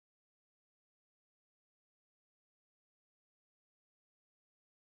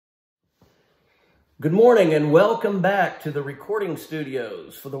Good morning and welcome back to the recording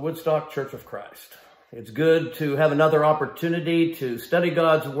studios for the Woodstock Church of Christ. It's good to have another opportunity to study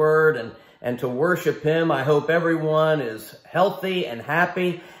God's Word and to worship Him. I hope everyone is healthy and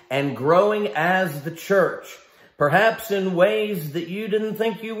happy and growing as the church, perhaps in ways that you didn't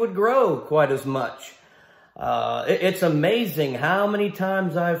think you would grow quite as much. It's amazing how many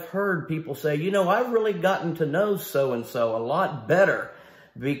times I've heard people say, you know, I've really gotten to know so-and-so a lot better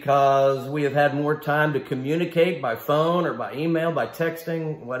because we have had more time to communicate by phone or by email, by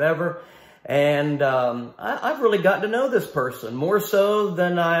texting, whatever. And I've really gotten to know this person more so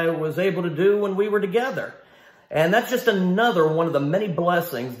than I was able to do when we were together. And that's just another one of the many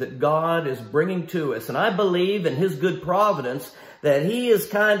blessings that God is bringing to us. And I believe in His good providence that He is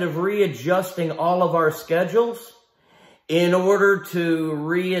kind of readjusting all of our schedules in order to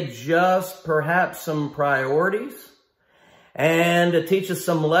readjust perhaps some priorities and to teach us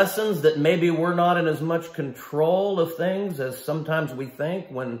some lessons that maybe we're not in as much control of things as sometimes we think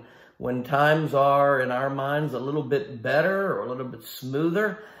when times are in our minds a little bit better or a little bit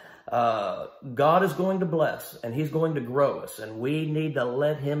smoother. God is going to bless and He's going to grow us, and we need to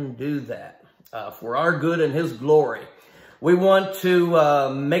let Him do that for our good and His glory. We want to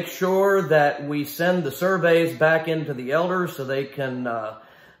make sure that we send the surveys back into the elders so they can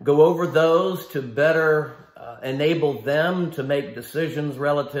go over those to better enable them to make decisions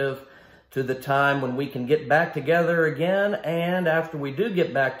relative to the time when we can get back together again, and after we do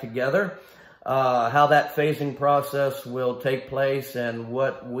get back together, how that phasing process will take place and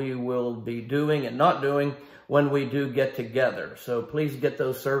what we will be doing and not doing when we do get together. So please get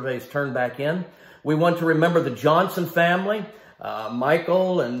those surveys turned back in. We want to remember the Johnson family,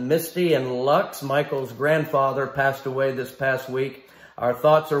 Michael and Misty and Lux. Michael's grandfather passed away this past week. Our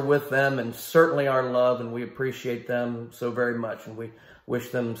thoughts are with them and certainly our love, and we appreciate them so very much, and we wish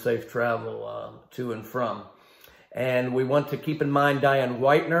them safe travel to and from. And we want to keep in mind Diane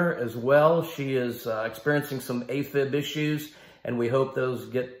Whitener as well. She is experiencing some AFib issues, and we hope those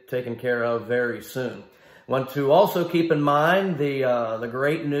get taken care of very soon. Want to also keep in mind the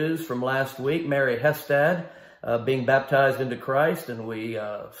great news from last week, Mary Hestad being baptized into Christ, and we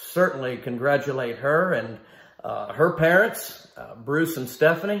certainly congratulate her and her parents, Bruce and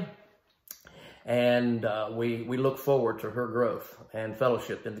Stephanie, and we look forward to her growth and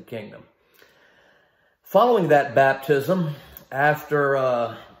fellowship in the kingdom. Following that baptism, after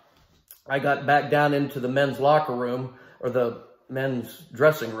I got back down into the men's locker room, or the men's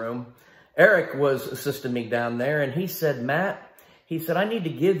dressing room, Eric was assisting me down there, and he said, Matt, he said, I need to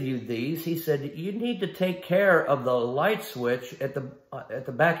give you these. He said, you need to take care of the light switch at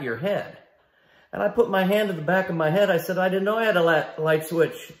the back of your head. And I put my hand at the back of my head. I said, I didn't know I had a light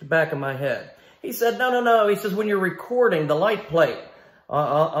switch at the back of my head. He said, no. He says, when you're recording, the light plate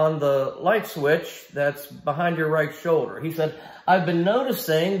on the light switch that's behind your right shoulder. He said, I've been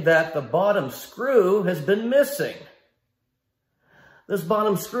noticing that the bottom screw has been missing. This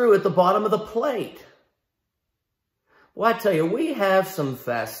bottom screw at the bottom of the plate. Well, I tell you, we have some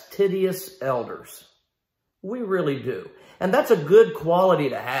fastidious elders. We really do. And that's a good quality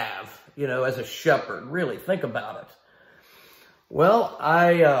to have, you know, as a shepherd. Really, think about it. Well,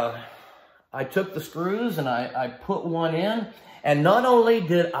 I took the screws and I put one in. And not only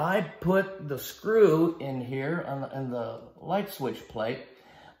did I put the screw in here on the light switch plate,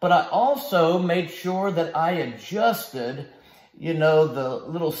 but I also made sure that I adjusted, you know, the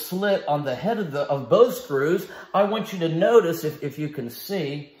little slit on the head of both screws. I want you to notice, if you can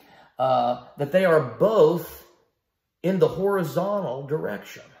see, that they are both in the horizontal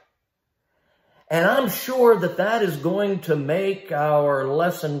direction. And I'm sure that that is going to make our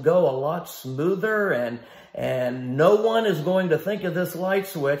lesson go a lot smoother, and no one is going to think of this light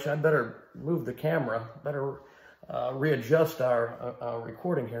switch. I better move the camera, better readjust our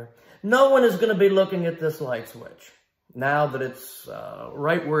recording here. No one is going to be looking at this light switch now that it's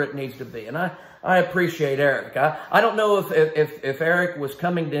right where it needs to be. And I appreciate Eric. I don't know if Eric was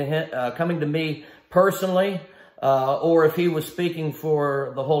coming to me personally, or if he was speaking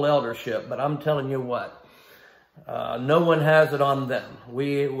for the whole eldership, but I'm telling you what, no one has it on them.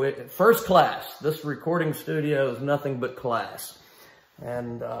 We first class. This recording studio is nothing but class,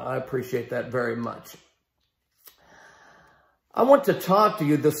 and I appreciate that very much. I want to talk to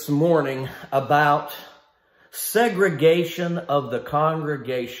you this morning about segregation of the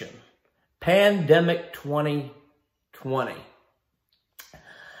congregation, Pandemic 2020.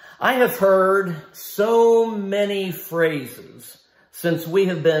 I have heard so many phrases since we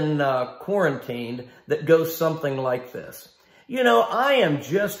have been quarantined that go something like this. You know, I am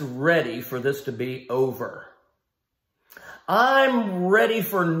just ready for this to be over. I'm ready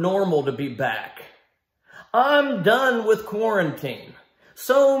for normal to be back. I'm done with quarantine.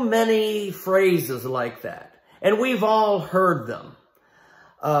 So many phrases like that. And we've all heard them.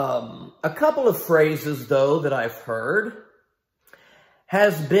 A couple of phrases, though, that I've heard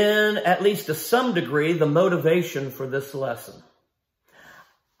has been, at least to some degree, the motivation for this lesson.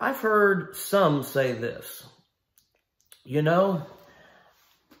 I've heard some say this: you know,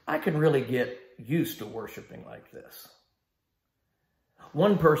 I can really get used to worshiping like this.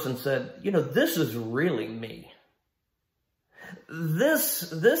 One person said, you know, this is really me.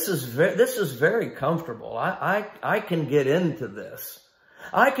 This is very comfortable. I can get into this.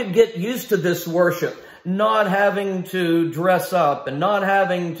 I could get used to this worship, not having to dress up and not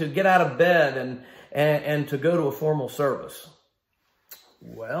having to get out of bed and to go to a formal service.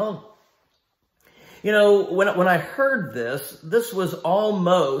 Well, you know, when I heard this was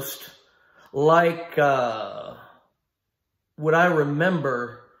almost like what I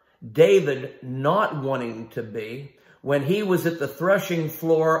remember David not wanting to be when he was at the threshing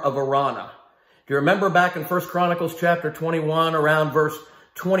floor of Arana. Do you remember back in 1 Chronicles chapter 21, around verse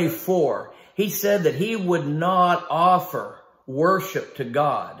 24, he said that he would not offer worship to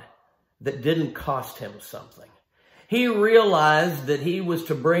God that didn't cost him something. He realized that he was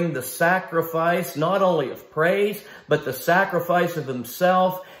to bring the sacrifice, not only of praise, but the sacrifice of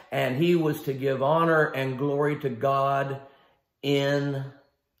himself, and he was to give honor and glory to God in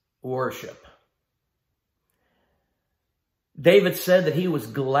worship. David said that he was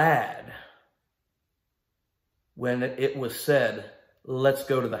glad when it was said, let's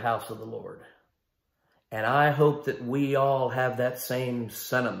go to the house of the Lord. And I hope that we all have that same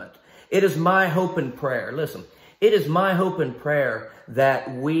sentiment. It is my hope and prayer. Listen, it is my hope and prayer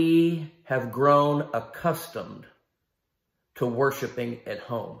that we have grown accustomed to worshiping at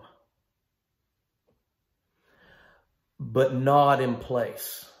home, but not in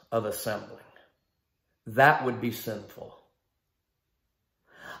place of assembling. That would be sinful.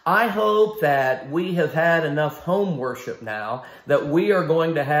 I hope that we have had enough home worship now that we are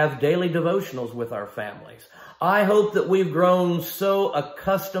going to have daily devotionals with our families. I hope that we've grown so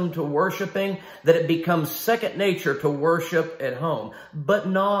accustomed to worshiping that it becomes second nature to worship at home, but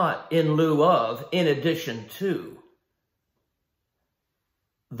not in lieu of, in addition to,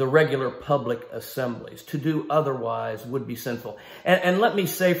 the regular public assemblies. To do otherwise would be sinful. And let me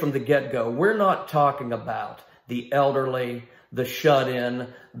say from the get-go, we're not talking about the elderly, the shut-in,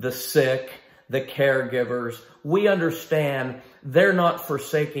 the sick, the caregivers. We understand they're not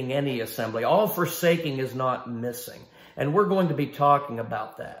forsaking any assembly. All forsaking is not missing. And we're going to be talking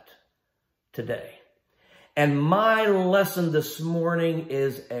about that today. And my lesson this morning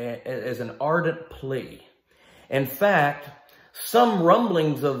is an ardent plea. In fact, some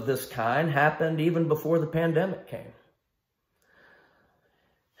rumblings of this kind happened even before the pandemic came.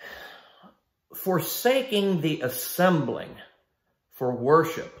 Forsaking the assembling for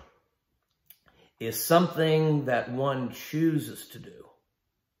worship is something that one chooses to do.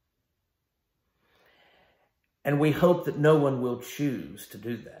 And we hope that no one will choose to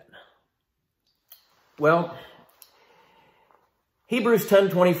do that. Well, Hebrews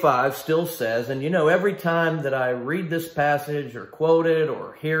 10:25 still says, and you know, every time that I read this passage or quote it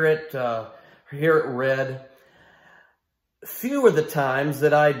or hear it read, few are the times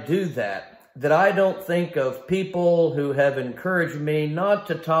that I do that I don't think of people who have encouraged me not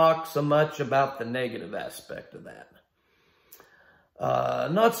to talk so much about the negative aspect of that.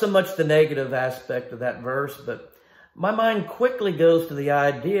 Not so much the negative aspect of that verse, but my mind quickly goes to the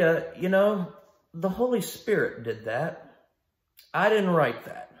idea, you know, the Holy Spirit did that. I didn't write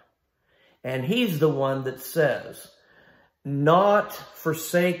that. And He's the one that says, not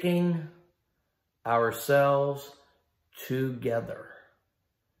forsaking ourselves together.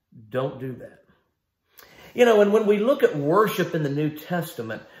 Don't do that. You know, and when we look at worship in the New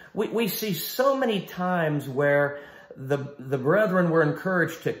Testament, we see so many times where the brethren were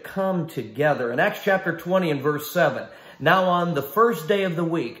encouraged to come together. In Acts chapter 20 and verse 7, now on the first day of the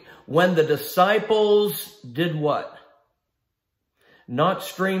week, when the disciples did what? Not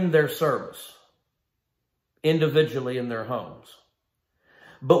streamed their service individually in their homes,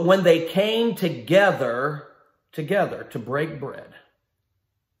 but when they came together to break bread.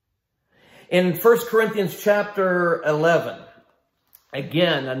 In 1 Corinthians chapter 11,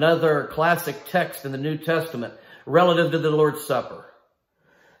 again, another classic text in the New Testament relative to the Lord's Supper.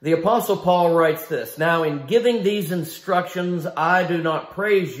 The Apostle Paul writes this, now in giving these instructions, I do not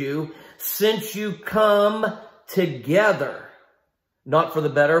praise you, since you come together, not for the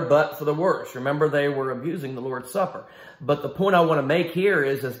better, but for the worse. Remember, they were abusing the Lord's Supper. But the point I want to make here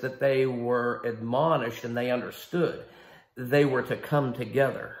is that they were admonished and they understood they were to come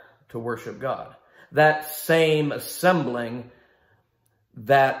together to worship God. that same assembling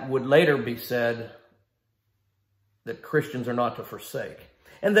that would later be said that Christians are not to forsake.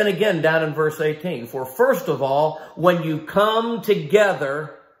 And then again, down in verse 18, for first of all, when you come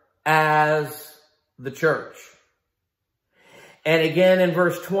together as the church. And again in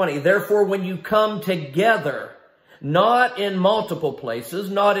verse 20, therefore when you come together, not in multiple places,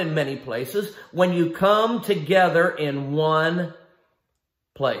 not in many places, when you come together in one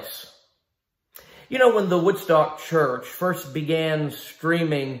place. You know, when the Woodstock church first began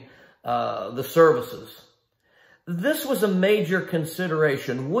streaming the services, this was a major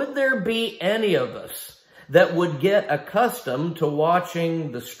consideration. Would there be any of us that would get accustomed to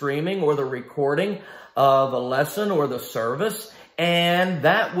watching the streaming or the recording of a lesson or the service, and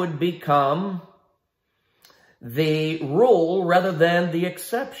that would become the rule rather than the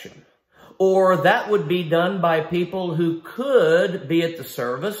exception? Or that would be done by people who could be at the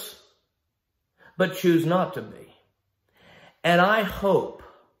service but choose not to be. And I hope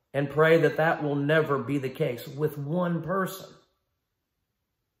and pray that that will never be the case with one person.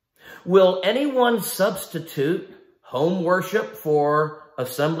 Will anyone substitute home worship for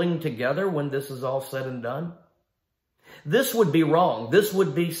assembling together when this is all said and done? This would be wrong. This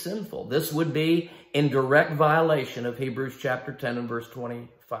would be sinful. This would be in direct violation of Hebrews chapter 10 and verse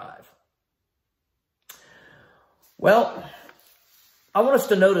 25. Well, I want us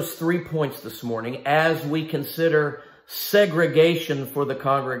to notice 3 points this morning as we consider segregation for the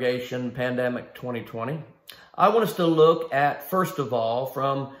congregation pandemic 2020. I want us to look at, first of all,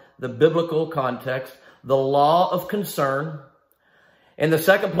 from the biblical context, the law of concern. In the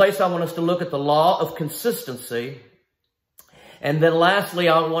second place, I want us to look at the law of consistency. And then lastly,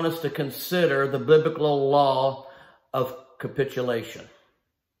 I want us to consider the biblical law of capitulation,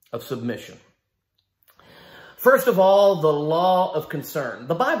 of submission. First of all, the law of concern.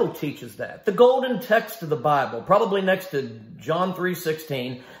 The Bible teaches that. The golden text of the Bible, probably next to John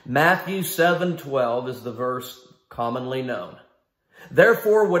 3:16, Matthew 7:12 is the verse commonly known.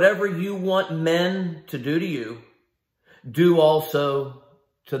 Therefore, whatever you want men to do to you, do also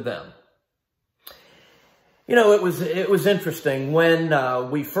to them. You know, it was interesting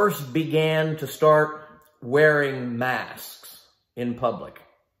when we first began to start wearing masks in public.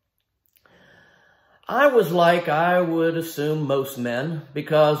 I was like I would assume most men,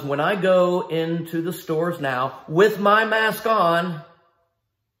 because when I go into the stores now with my mask on,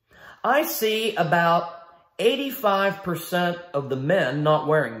 I see about 85% of the men not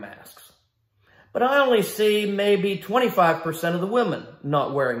wearing masks. But I only see maybe 25% of the women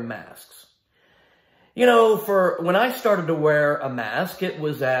not wearing masks. You know, for when I started to wear a mask, it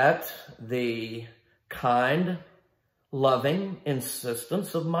was at the kind, loving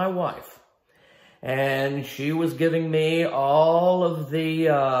insistence of my wife. And she was giving me all of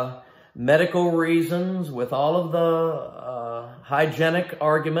the medical reasons with all of the hygienic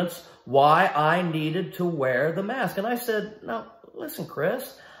arguments why I needed to wear the mask. And I said, no, listen,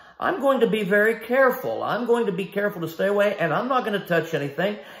 Chris, I'm going to be very careful. I'm going to be careful to stay away, and I'm not going to touch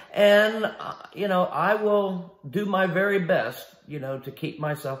anything. And, you know, I will do my very best, you know, to keep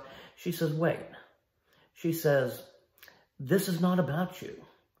myself. She says, wait. She says, this is not about you.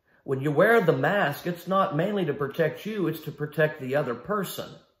 When you wear the mask, it's not mainly to protect you, it's to protect the other person.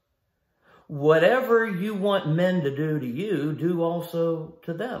 Whatever you want men to do to you, do also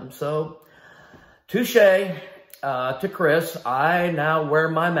to them. So, touche to Chris, I now wear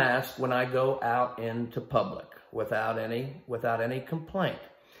my mask when I go out into public without any complaint.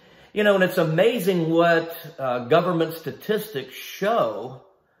 You know, and it's amazing what government statistics show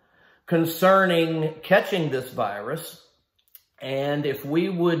concerning catching this virus. And if we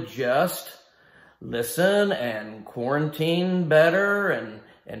would just listen and quarantine better,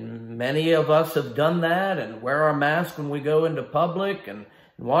 and many of us have done that, and wear our mask when we go into public and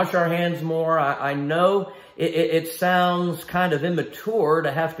wash our hands more. I know it sounds kind of immature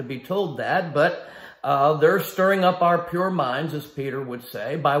to have to be told that, but they're stirring up our pure minds, as Peter would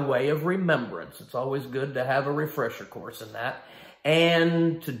say, by way of remembrance. It's always good to have a refresher course in that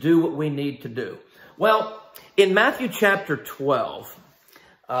and to do what we need to do. Well, in Matthew chapter 12,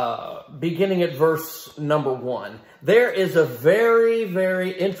 beginning at verse number 1, there is a very,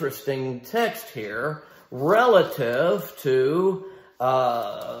 very interesting text here relative to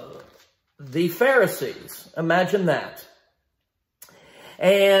the Pharisees. Imagine that.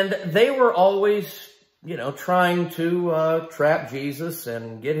 And they were always, you know, trying to trap Jesus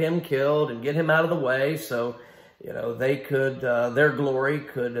and get him killed and get him out of the way so, you know, they could, their glory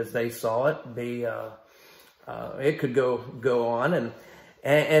could, as they saw it, be... it could go on.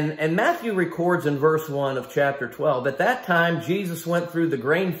 And Matthew records in verse 1 of chapter 12, at that time Jesus went through the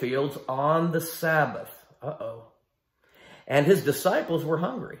grain fields on the Sabbath. And his disciples were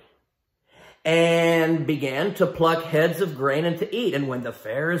hungry and began to pluck heads of grain and to eat. And when the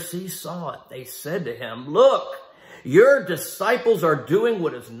Pharisees saw it, they said to him, look, your disciples are doing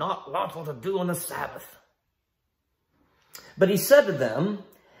what is not lawful to do on the Sabbath. But he said to them,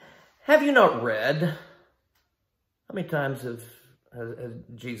 have you not read? How many times has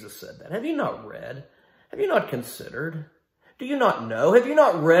Jesus said that? Have you not read? Have you not considered? Do you not know? Have you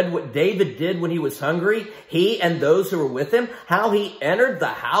not read what David did when he was hungry, he and those who were with him, how he entered the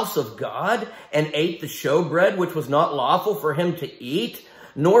house of God and ate the showbread which was not lawful for him to eat,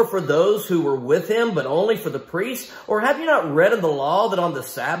 nor for those who were with him, but only for the priests? Or have you not read in the law that on the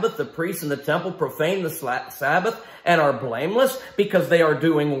Sabbath the priests in the temple profane the Sabbath and are blameless because they are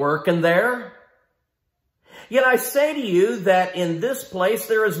doing work in there? Yet I say to you that in this place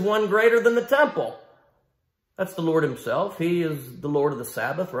there is one greater than the temple. That's the Lord himself. He is the Lord of the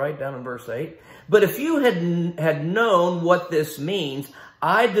Sabbath, right down in verse 8. But if you had known what this means,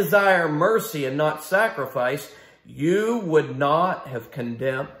 I desire mercy and not sacrifice, you would not have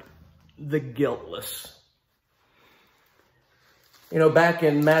condemned the guiltless. You know, back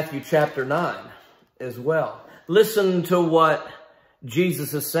in Matthew chapter 9 as well. Listen to what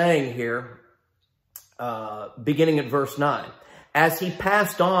Jesus is saying here. Beginning at verse 9. As he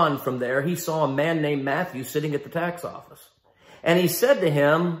passed on from there, he saw a man named Matthew sitting at the tax office. And he said to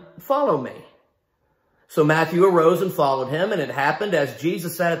him, follow me. So Matthew arose and followed him. And it happened as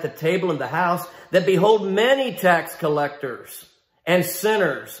Jesus sat at the table in the house that behold, many tax collectors and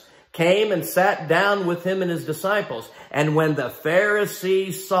sinners came and sat down with him and his disciples. And when the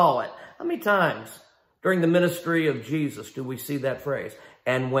Pharisees saw it, how many times during the ministry of Jesus do we see that phrase?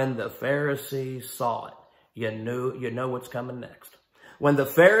 And when the Pharisees saw it, you know what's coming next. When the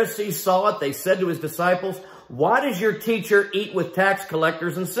Pharisees saw it, they said to his disciples, why does your teacher eat with tax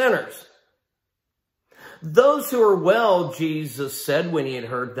collectors and sinners? Those who are well, Jesus said when he had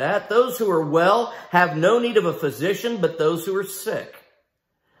heard that, those who are well have no need of a physician, but those who are sick.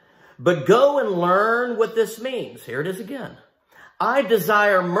 But go and learn what this means. Here it is again. I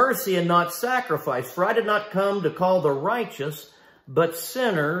desire mercy and not sacrifice, for I did not come to call the righteous, but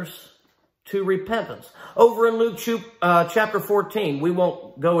sinners to repentance. Over in Luke chapter 14, we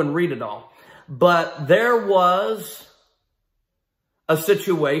won't go and read it all, but there was a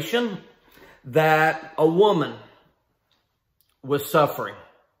situation that a woman was suffering.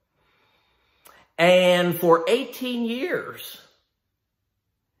 And for 18 years,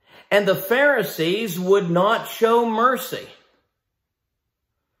 and the Pharisees would not show mercy.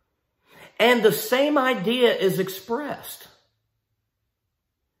 And the same idea is expressed.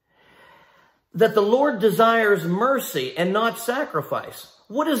 That the Lord desires mercy and not sacrifice.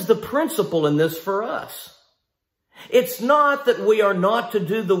 What is the principle in this for us? It's not that we are not to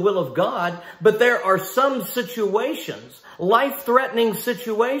do the will of God, but there are some situations, life-threatening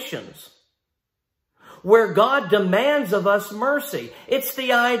situations, where God demands of us mercy. It's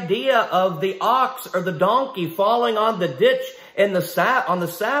the idea of the ox or the donkey falling on the ditch on the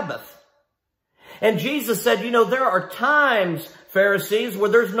Sabbath. And Jesus said, you know, there are times, Pharisees, where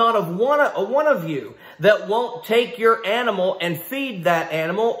there's not one of you that won't take your animal and feed that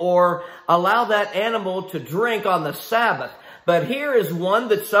animal or allow that animal to drink on the Sabbath. But here is one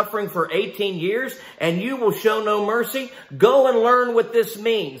that's suffering for 18 years and you will show no mercy. Go and learn what this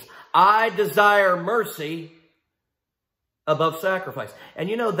means. I desire mercy above sacrifice. And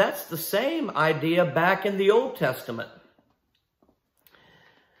you know, that's the same idea back in the Old Testament.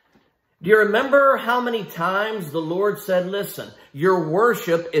 Do you remember how many times the Lord said, listen, your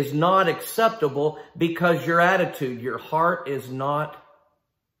worship is not acceptable because your attitude, your heart is not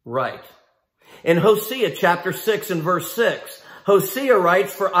right. In Hosea chapter 6 and verse 6, Hosea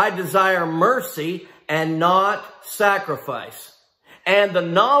writes, for I desire mercy and not sacrifice, and the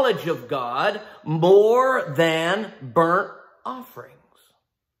knowledge of God more than burnt offerings.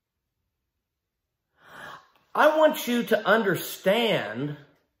 I want you to understand,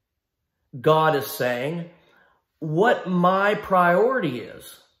 God is saying, what my priority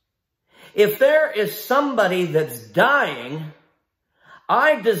is. If there is somebody that's dying,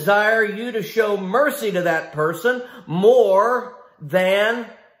 I desire you to show mercy to that person more than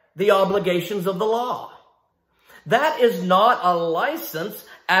the obligations of the law. That is not a license,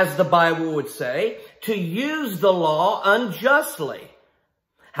 as the Bible would say, to use the law unjustly.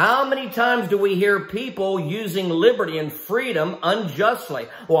 How many times do we hear people using liberty and freedom unjustly?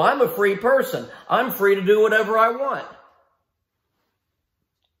 Well, I'm a free person. I'm free to do whatever I want.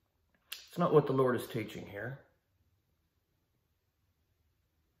 It's not what the Lord is teaching here.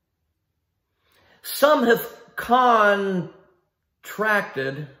 Some have contracted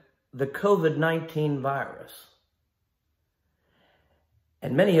the COVID-19 virus,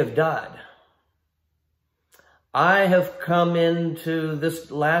 and many have died. I have come into this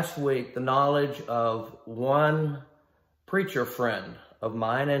last week the knowledge of one preacher friend of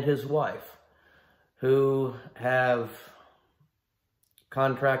mine and his wife who have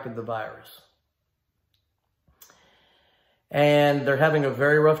contracted the virus. And they're having a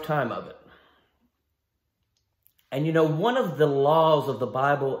very rough time of it. And you know, one of the laws of the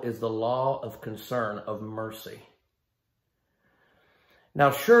Bible is the law of concern, of mercy.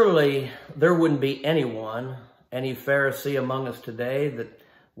 Now, surely there wouldn't be anyone, any Pharisee among us today that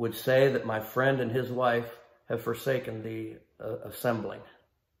would say that my friend and his wife have forsaken the assembling.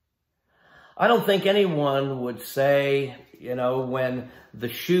 I don't think anyone would say, you know, when the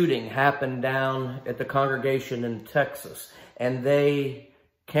shooting happened down at the congregation in Texas and they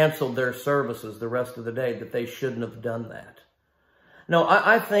canceled their services the rest of the day, that they shouldn't have done that. No,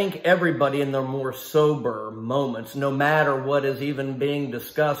 I think everybody in their more sober moments, no matter what is even being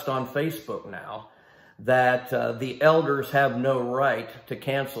discussed on Facebook now, that the elders have no right to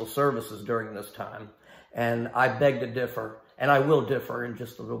cancel services during this time. And I beg to differ, and I will differ in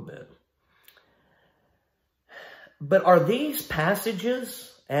just a little bit. But are these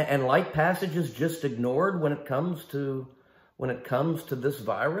passages and like passages just ignored when it comes to this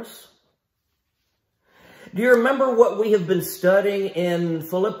virus? Do you remember what we have been studying in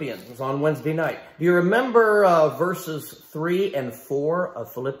Philippians on Wednesday night? Do you remember verses 3 and 4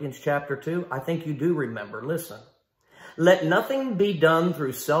 of Philippians chapter 2? I think you do remember. Listen. Let nothing be done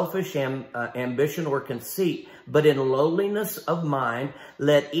through selfish ambition or conceit, but in lowliness of mind,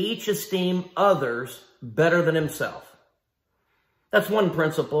 let each esteem others better than himself. That's one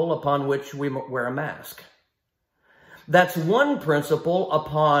principle upon which we wear a mask. That's one principle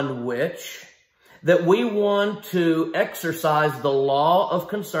upon which that we want to exercise the law of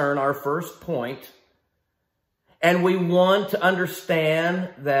concern, our first point, and we want to understand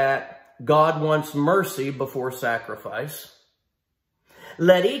that God wants mercy before sacrifice.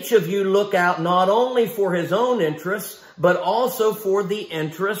 Let each of you look out not only for his own interests, but also for the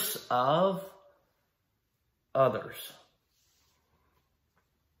interests of others.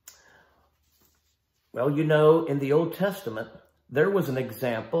 Well, you know, in the Old Testament, there was an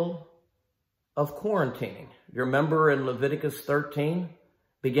example of quarantining. You remember in Leviticus 13,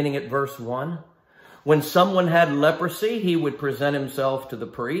 beginning at verse 1? When someone had leprosy, he would present himself to the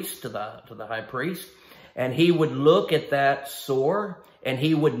priest, to the high priest, and he would look at that sore, and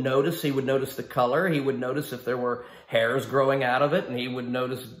he would notice the color, he would notice if there were hairs growing out of it, and he would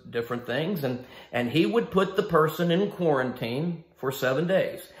notice different things, and he would put the person in quarantine for 7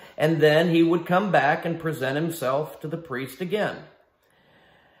 days. And then he would come back and present himself to the priest again.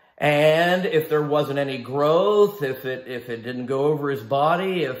 And if there wasn't any growth, if it didn't go over his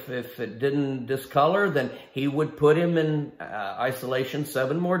body, if it didn't discolor, then he would put him in isolation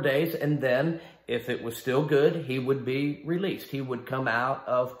 7 more days. And then if it was still good, he would be released. He would come out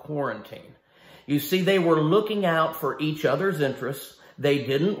of quarantine. You see, they were looking out for each other's interests. They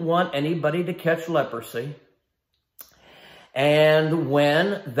didn't want anybody to catch leprosy. And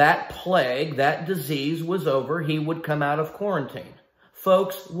when that plague, that disease was over, he would come out of quarantine.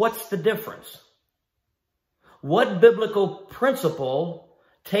 Folks, what's the difference? What biblical principle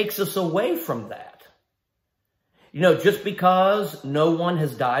takes us away from that? You know, just because no one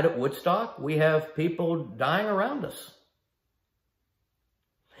has died at Woodstock, we have people dying around us.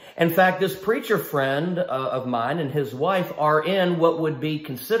 In fact, this preacher friend of mine and his wife are in what would be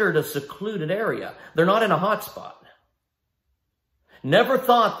considered a secluded area. They're not in a hot spot. Never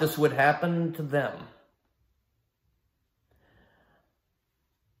thought this would happen to them.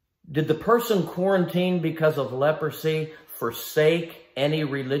 Did the person quarantined because of leprosy forsake any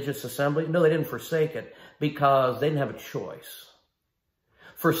religious assembly? No, they didn't forsake it because they didn't have a choice.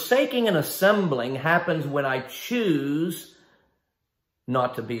 Forsaking an assembling happens when I choose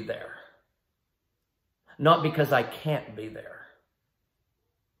not to be there. Not because I can't be there.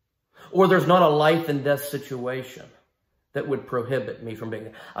 Or there's not a life and death situation that would prohibit me from being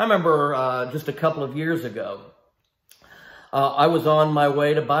there. I remember just a couple of years ago, I was on my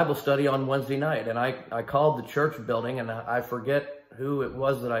way to Bible study on Wednesday night, and I called the church building, and I forget who it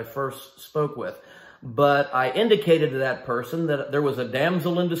was that I first spoke with. But I indicated to that person that there was a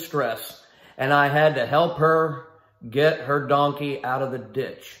damsel in distress, and I had to help her get her donkey out of the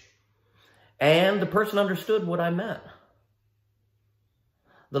ditch. And the person understood what I meant.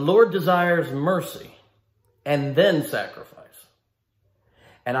 The Lord desires mercy and then sacrifice.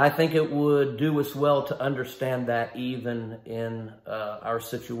 And I think it would do us well to understand that even in our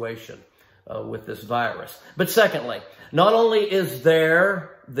situation with this virus. But secondly, not only is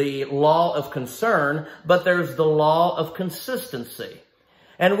there the law of concern, but there's the law of consistency.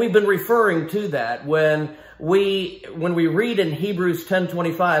 And we've been referring to that when we read in Hebrews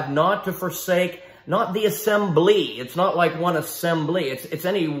 10:25, not to forsake, not the assembly. It's not like one assembly. It's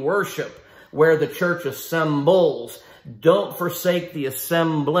any worship where the church assembles. Don't forsake the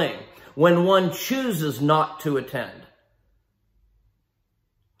assembling when one chooses not to attend.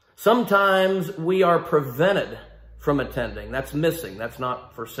 Sometimes we are prevented from attending. That's missing. That's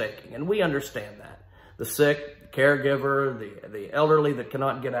not forsaking. And we understand that. The sick, the caregiver, the elderly that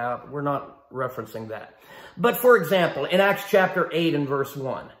cannot get out, we're not referencing that. But for example, in Acts chapter 8 and verse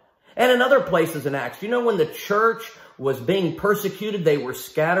 1, and in other places in Acts, you know, when the church was being persecuted, they were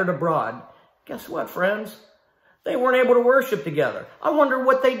scattered abroad. Guess what, friends? They weren't able to worship together. I wonder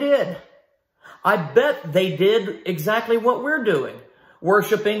what they did. I bet they did exactly what we're doing.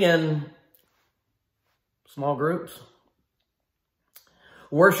 Worshiping in small groups.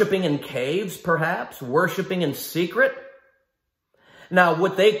 Worshiping in caves, perhaps. Worshiping in secret. Now,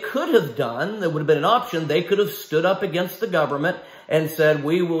 what they could have done, that would have been an option, they could have stood up against the government and said,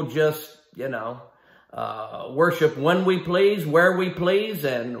 we will just, worship when we please, where we please,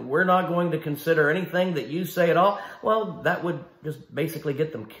 and we're not going to consider anything that you say at all. Well, that would just basically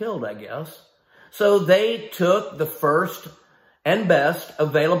get them killed, I guess. So they took the first and best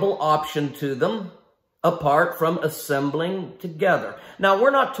available option to them, apart from assembling together. Now,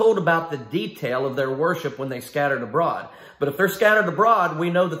 we're not told about the detail of their worship when they scattered abroad. But if they're scattered abroad, we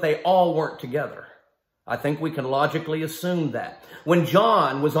know that they all weren't together. I think we can logically assume that. When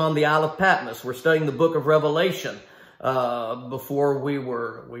John was on the Isle of Patmos, we're studying the book of Revelation before we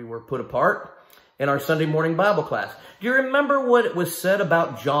were put apart in our Sunday morning Bible class. Do you remember what it was said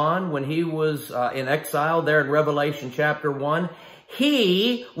about John when he was in exile there in Revelation chapter 1?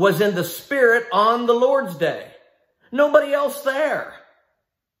 He was in the Spirit on the Lord's day. Nobody else there.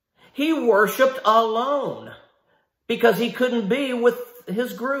 He worshiped alone because he couldn't be with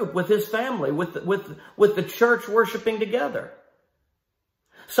his group, with his family, with the church worshiping together.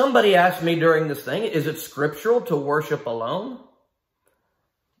 Somebody asked me during this thing, is it scriptural to worship alone?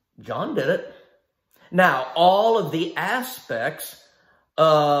 John did it. Now, all of the aspects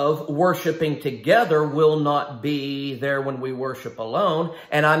of worshiping together will not be there when we worship alone.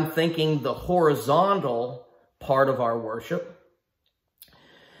 And I'm thinking the horizontal part of our worship.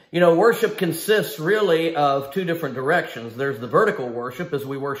 You know, worship consists really of two different directions. There's the vertical worship as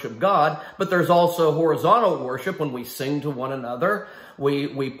we worship God, but there's also horizontal worship when we sing to one another.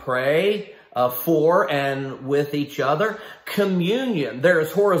 We pray for and with each other. Communion. There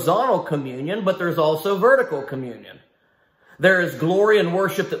is horizontal communion, but there's also vertical communion. There is glory and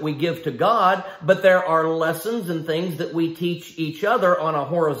worship that we give to God, but there are lessons and things that we teach each other on a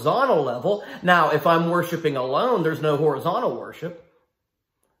horizontal level. Now, if I'm worshiping alone, there's no horizontal worship,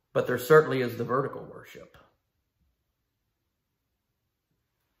 but there certainly is the vertical worship.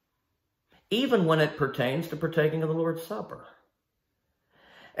 Even when it pertains to partaking of the Lord's Supper.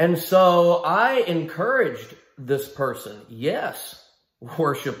 And so I encouraged this person, yes,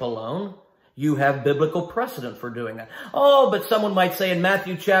 worship alone. You have biblical precedent for doing that. Oh, but someone might say in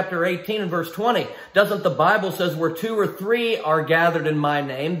Matthew chapter 18 and verse 20, doesn't the Bible says where 2 or 3 are gathered in my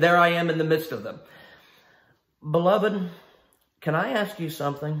name, there I am in the midst of them. Beloved, can I ask you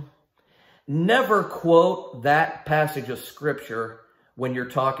something? Never quote that passage of scripture when you're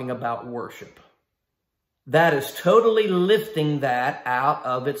talking about worship. That is totally lifting that out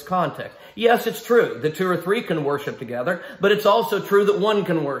of its context. Yes, it's true that 2 or 3 can worship together, but it's also true that 1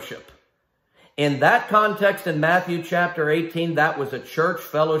 can worship. In that context, in Matthew chapter 18, that was a church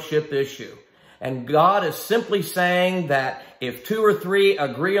fellowship issue. And God is simply saying that if 2 or 3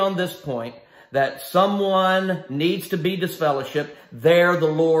 agree on this point, that someone needs to be disfellowshipped, there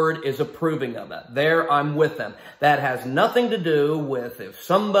the Lord is approving of it. There I'm with them. That has nothing to do with if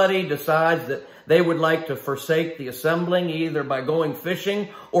somebody decides that they would like to forsake the assembling either by going fishing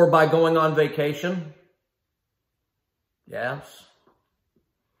or by going on vacation. Yes.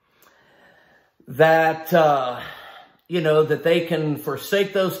 That, that they can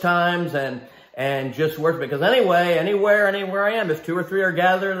forsake those times and just worship. Because anyway, anywhere I am, if 2 or 3 are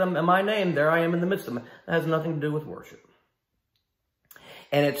gathered in my name, there I am in the midst of them. That has nothing to do with worship.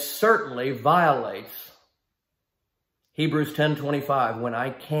 And it certainly violates Hebrews 10:25, when I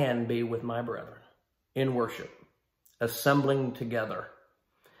can be with my brethren in worship, assembling together.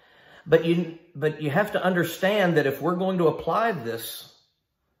 But you have to understand that if we're going to apply this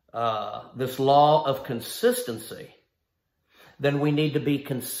law of consistency, then we need to be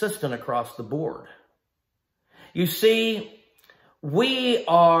consistent across the board. You see, We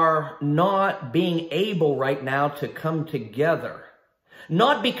are not being able right now to come together.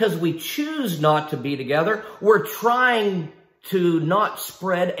 Not because we choose not to be together. We're trying to not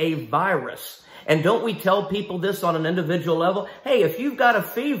spread a virus. And don't we tell people this on an individual level? Hey, if you've got a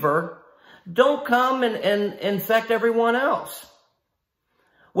fever, don't come and infect everyone else.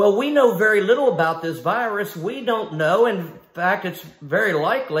 Well, we know very little about this virus. We don't know. In fact, it's very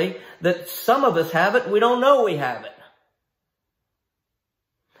likely that some of us have it and we don't know we have it.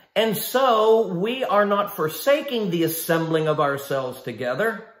 And so we are not forsaking the assembling of ourselves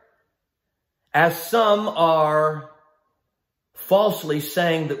together, as some are falsely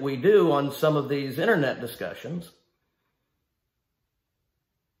saying that we do on some of these internet discussions.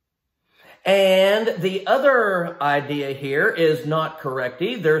 And the other idea here is not correct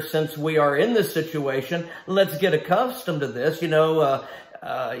either. Since we are in this situation, let's get accustomed to this.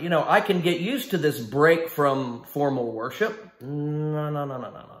 I can get used to this break from formal worship.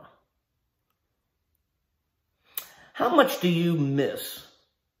 No. How much do you miss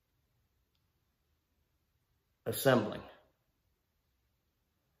assembling?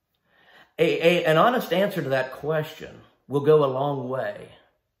 An honest answer to that question will go a long way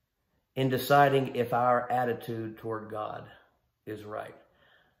in deciding if our attitude toward God is right.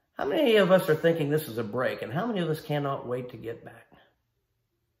 How many of us are thinking this is a break, and how many of us cannot wait to get back?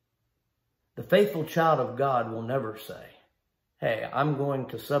 The faithful child of God will never say, hey, I'm going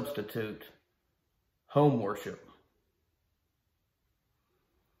to substitute home worship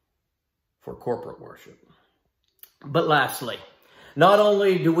for corporate worship. But lastly, not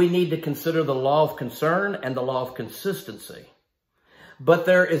only do we need to consider the law of concern and the law of consistency, but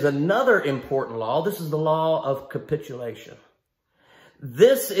there is another important law. This is the law of capitulation.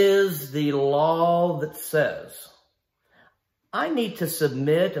 This is the law that says, I need to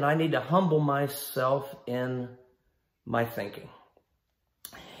submit and I need to humble myself in my thinking.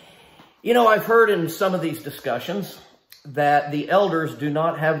 I've heard in some of these discussions that the elders do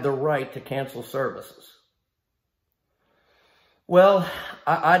not have the right to cancel services. Well,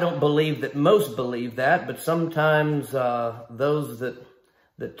 I don't believe that most believe that, but sometimes those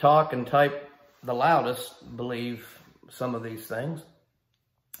that talk and type the loudest believe some of these things.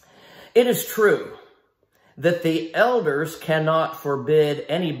 It is true that the elders cannot forbid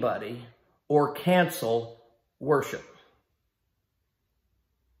anybody or cancel worship.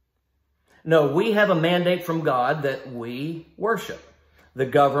 No, we have a mandate from God that we worship. The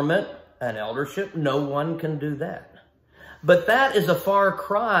government and eldership, no one can do that. But that is a far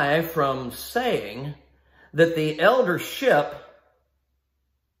cry from saying that the eldership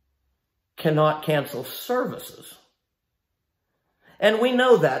cannot cancel services. And we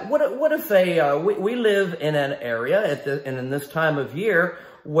know that. What if we live in an area in this time of year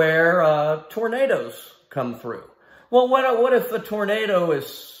where tornadoes come through? Well, what if a tornado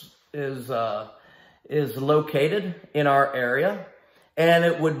is located in our area, and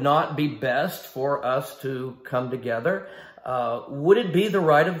it would not be best for us to come together? Would it be the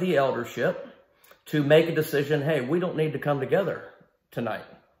right of the eldership to make a decision, hey, we don't need to come together tonight?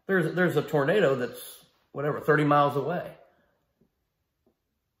 There's a tornado that's, 30 miles away.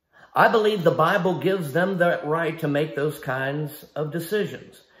 I believe the Bible gives them that right to make those kinds of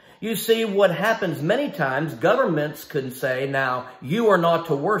decisions. You see, what happens many times, governments can say, now, you are not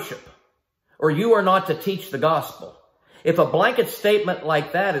to worship, or you are not to teach the gospel. If a blanket statement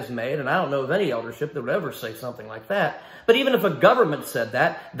like that is made, and I don't know of any eldership that would ever say something like that, but even if a government said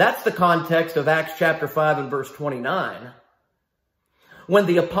that, that's the context of Acts chapter 5 and verse 29. When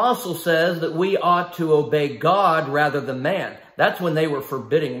the apostle says that we ought to obey God rather than man, that's when they were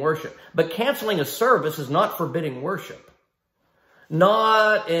forbidding worship. But canceling a service is not forbidding worship.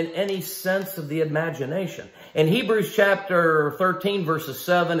 Not in any sense of the imagination. In Hebrews chapter 13, verses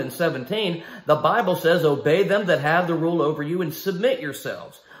 7 and 17, the Bible says, obey them that have the rule over you and submit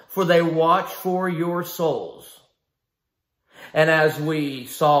yourselves, for they watch for your souls. And as we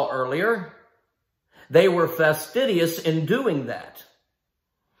saw earlier, they were fastidious in doing that.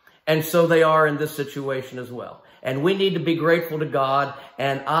 And so they are in this situation as well. And we need to be grateful to God,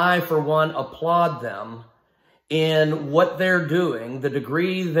 and I, for one, applaud them in what they're doing, the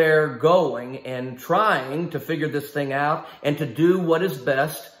degree they're going and trying to figure this thing out and to do what is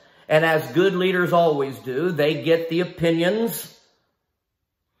best. And as good leaders always do, they get the opinions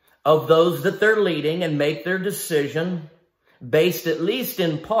of those that they're leading and make their decision based at least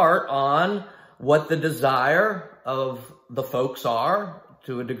in part on what the desire of the folks are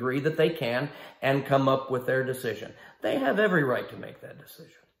to a degree that they can, and come up with their decision. They have every right to make that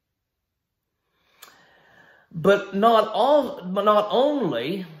decision. But not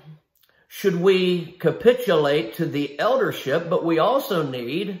only should we capitulate to the eldership, but we also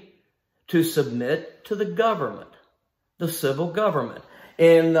need to submit to the government, the civil government.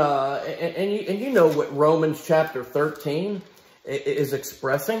 And you know what Romans chapter 13 is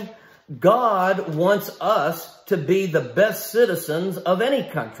expressing. God wants us to be the best citizens of any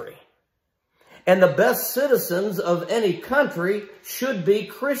country. And the best citizens of any country should be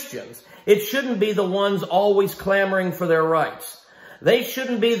Christians. It shouldn't be the ones always clamoring for their rights. They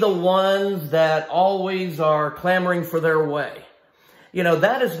shouldn't be the ones that always are clamoring for their way. You know,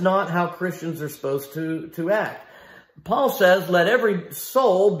 that is not how Christians are supposed to act. Paul says, let every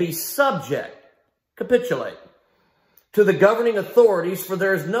soul be subject, capitulate, to the governing authorities, for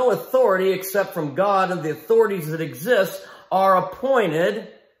there is no authority except from God, and the authorities that exist are appointed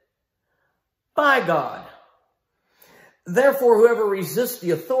by God. Therefore, whoever resists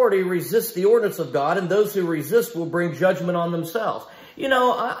the authority resists the ordinance of God, and those who resist will bring judgment on themselves. You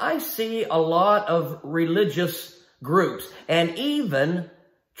know, I see a lot of religious groups, and even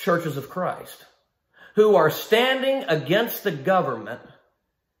churches of Christ, who are standing against the government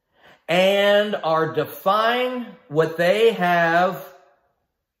and are defying what they have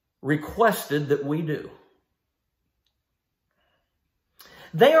requested that we do.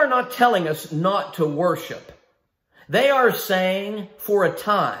 They are not telling us not to worship. They are saying for a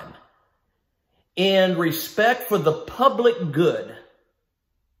time, in respect for the public good,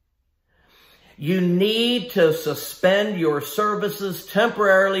 you need to suspend your services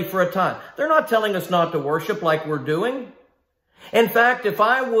temporarily for a time. They're not telling us not to worship like we're doing. In fact, if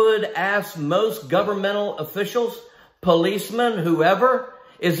I would ask most governmental officials, policemen, whoever,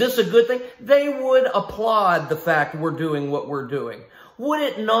 is this a good thing? They would applaud the fact we're doing what we're doing. Would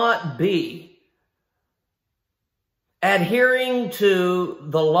it not be adhering to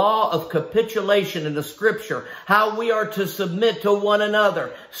the law of capitulation in the Scripture, how we are to submit to one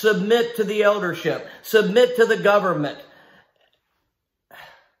another, submit to the eldership, submit to the government?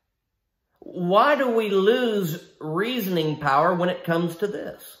 Why do we lose reasoning power when it comes to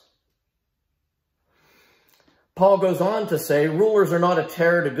this? Paul goes on to say, rulers are not a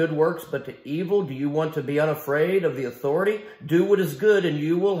terror to good works, but to evil. Do you want to be unafraid of the authority? Do what is good, and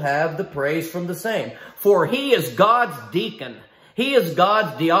you will have the praise from the same. For he is God's deacon. He is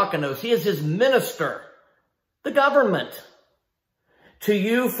God's diakonos. He is his minister, the government, to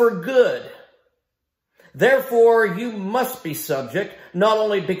you for good. Therefore, you must be subject, not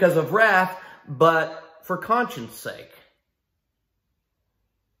only because of wrath, but for conscience sake.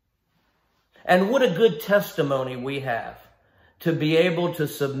 And what a good testimony we have to be able to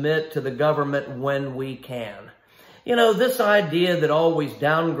submit to the government when we can. You know, this idea that always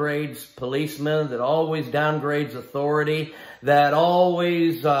downgrades policemen, that always downgrades authority, that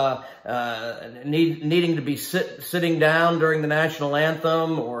always needing to be sitting down during the national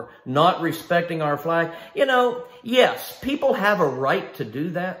anthem or not respecting our flag. You know, yes, people have a right to do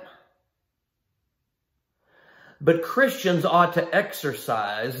that. But Christians ought to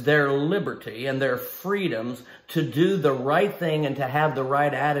exercise their liberty and their freedoms to do the right thing and to have the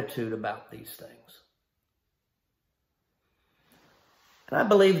right attitude about these things. And I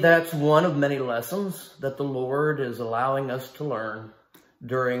believe that's one of many lessons that the Lord is allowing us to learn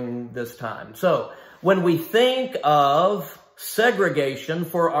during this time. So, when we think of segregation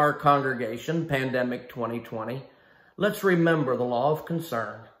for our congregation, Pandemic 2020, let's remember the law of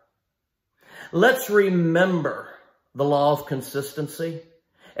concern. Let's remember the law of consistency,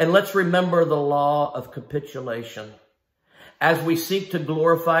 and let's remember the law of capitulation as we seek to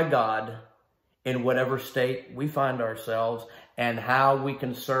glorify God in whatever state we find ourselves and how we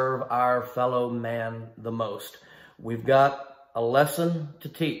can serve our fellow man the most. We've got a lesson to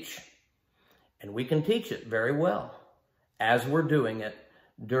teach, and we can teach it very well as we're doing it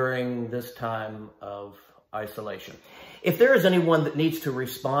during this time of isolation. If there is anyone that needs to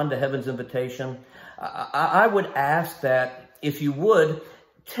respond to heaven's invitation, I would ask that if you would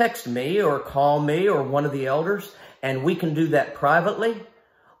text me or call me or one of the elders, and we can do that privately.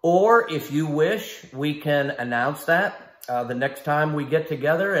 Or if you wish, we can announce that the next time we get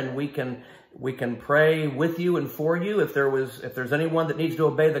together, and we can pray with you and for you. If there's anyone that needs to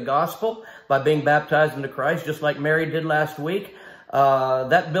obey the gospel by being baptized into Christ, just like Mary did last week,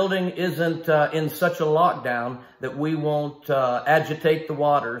 that building isn't in such a lockdown that we won't agitate the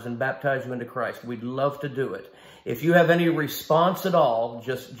waters and baptize you into Christ. We'd love to do it. If you have any response at all,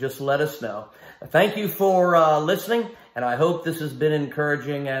 just let us know. Thank you for listening, and I hope this has been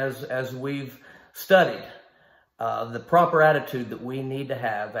encouraging as we've studied the proper attitude that we need to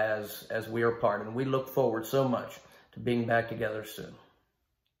have as we are part. And we look forward so much to being back together soon.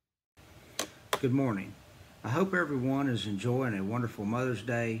 Good morning. I hope everyone is enjoying a wonderful Mother's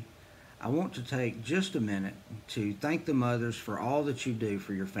Day. I want to take just a minute to thank the mothers for all that you do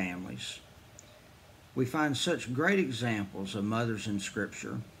for your families. We find such great examples of mothers in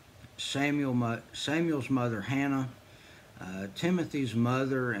Scripture. Samuel's mother Hannah, Timothy's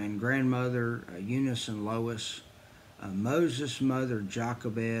mother and grandmother Eunice and Lois, Moses' mother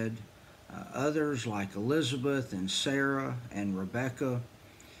Jochebed, others like Elizabeth and Sarah and Rebecca,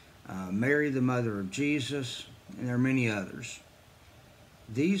 Mary the mother of Jesus, and there are many others.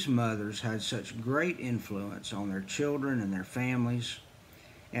 These mothers had such great influence on their children and their families,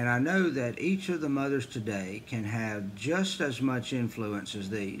 and I know that each of the mothers today can have just as much influence as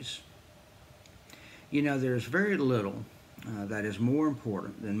these. You know, there's very little that is more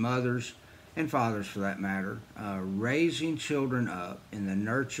important than mothers and fathers, for that matter, raising children up in the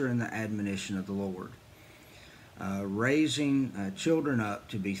nurture and the admonition of the Lord, raising children up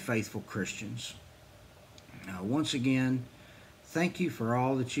to be faithful Christians. Once again, thank you for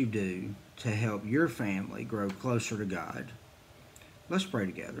all that you do to help your family grow closer to God. Let's pray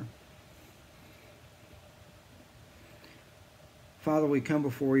together. Father, we come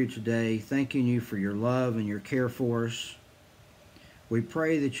before you today thanking you for your love and your care for us. We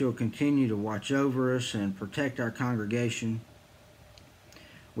pray that you'll continue to watch over us and protect our congregation.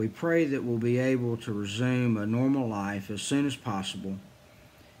 We pray that we'll be able to resume a normal life as soon as possible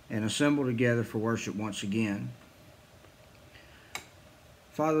and assemble together for worship once again.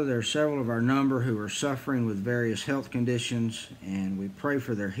 Father, there are several of our number who are suffering with various health conditions, and we pray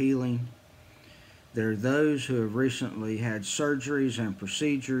for their healing. There are those who have recently had surgeries and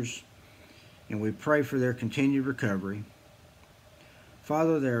procedures, and we pray for their continued recovery.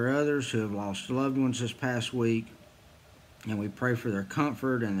 Father, there are others who have lost loved ones this past week, and we pray for their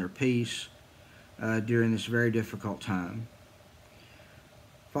comfort and their peace during this very difficult time.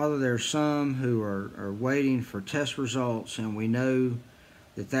 Father, there are some who are waiting for test results, and we know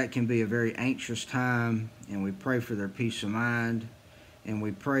that can be a very anxious time, and we pray for their peace of mind, and we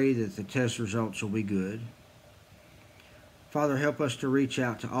pray that the test results will be good. Father, help us to reach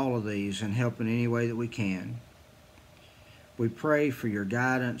out to all of these and help in any way that we can. We pray for your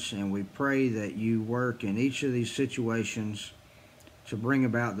guidance, and we pray that you work in each of these situations to bring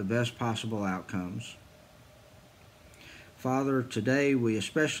about the best possible outcomes. Father, today we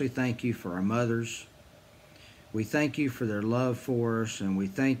especially thank you for our mothers. We thank you for their love for us, and we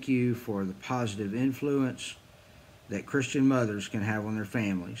thank you for the positive influence that Christian mothers can have on their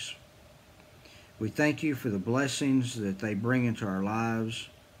families. We thank you for the blessings that they bring into our lives.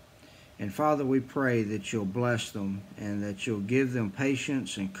 And Father, we pray that you'll bless them and that you'll give them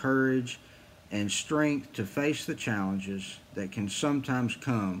patience and courage and strength to face the challenges that can sometimes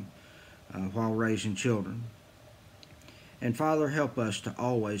come while raising children. And Father, help us to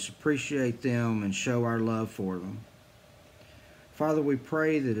always appreciate them and show our love for them. Father, we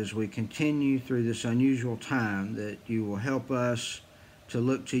pray that as we continue through this unusual time, that you will help us to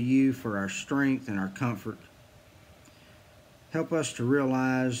look to you for our strength and our comfort. Help us to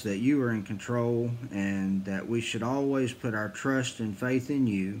realize that you are in control and that we should always put our trust and faith in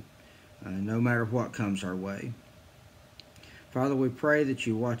you, no matter what comes our way. Father, we pray that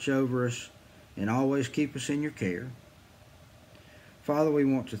you watch over us and always keep us in your care. Father, we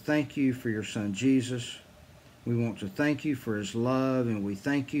want to thank you for your Son, Jesus. We want to thank you for his love, and we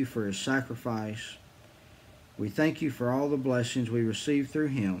thank you for his sacrifice. We thank you for all the blessings we receive through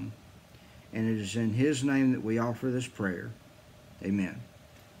him, and it is in his name that we offer this prayer. Amen.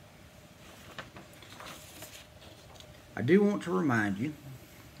 I do want to remind you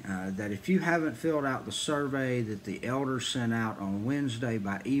that if you haven't filled out the survey that the elders sent out on Wednesday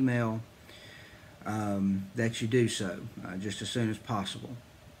by email, that you do so just as soon as possible.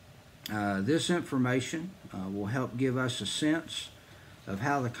 This information will help give us a sense of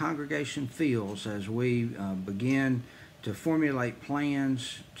how the congregation feels as we begin to formulate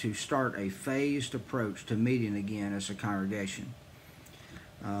plans to start a phased approach to meeting again as a congregation.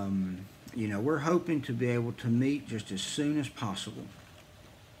 We're hoping to be able to meet just as soon as possible.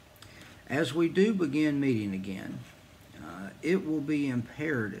 As we do begin meeting again, it will be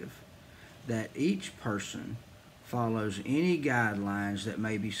imperative that each person follows any guidelines that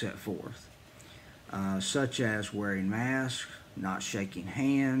may be set forth, such as wearing masks, not shaking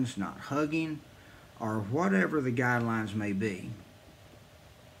hands, not hugging, or whatever the guidelines may be.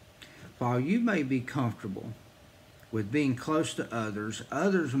 While you may be comfortable with being close to others,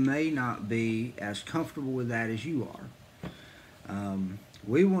 others may not be as comfortable with that as you are.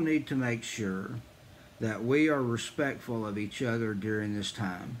 We will need to make sure that we are respectful of each other during this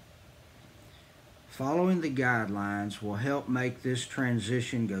time. Following the guidelines will help make this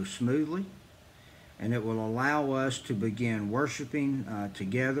transition go smoothly, and it will allow us to begin worshiping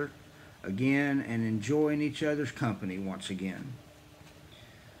together again and enjoying each other's company once again.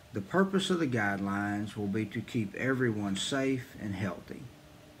 The purpose of the guidelines will be to keep everyone safe and healthy.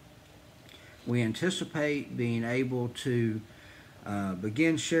 We anticipate being able to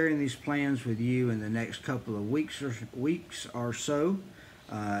begin sharing these plans with you in the next couple of weeks or so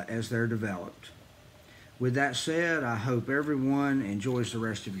as they're developed. With that said, I hope everyone enjoys the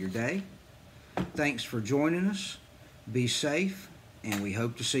rest of your day. Thanks for joining us. Be safe, and we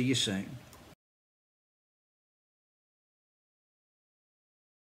hope to see you soon.